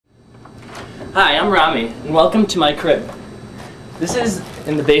Hi, I'm Ramy, and welcome to my crib. This is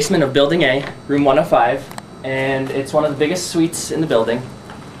in the basement of Building A, room 105, and it's one of the biggest suites in the building.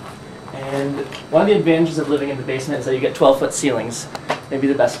 And one of the advantages of living in the basement is that you get 12-foot ceilings, maybe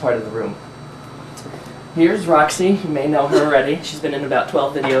the best part of the room. Here's Roxy, you may know her already, she's been in about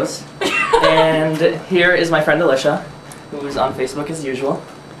 12 videos. And here is my friend Alicia, who is on Facebook as usual.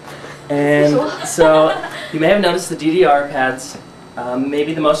 And so you may have noticed the DDR pads,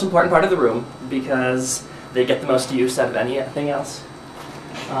 maybe the most important part of the room because they get the most use out of anything else.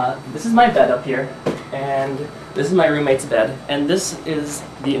 This is my bed up here, and this is my roommate's bed, and this is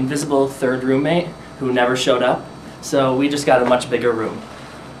the invisible third roommate who never showed up, so we just got a much bigger room.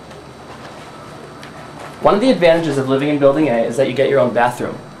 One of the advantages of living in Building A is that you get your own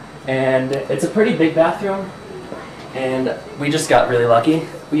bathroom, and it's a pretty big bathroom, and we just got really lucky.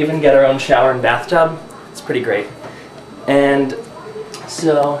 We even get our own shower and bathtub. It's pretty great. And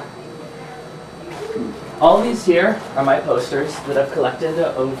so all of these here are my posters that I've collected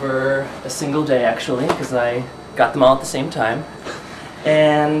over a single day, actually, because I got them all at the same time.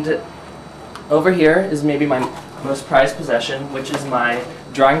 And over here is maybe my most prized possession, which is my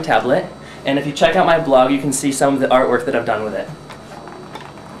drawing tablet. And if you check out my blog, you can see some of the artwork that I've done with it.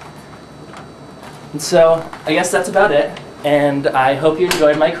 And so I guess that's about it. And I hope you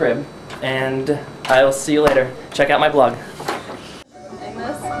enjoyed my crib. And I'll see you later. Check out my blog.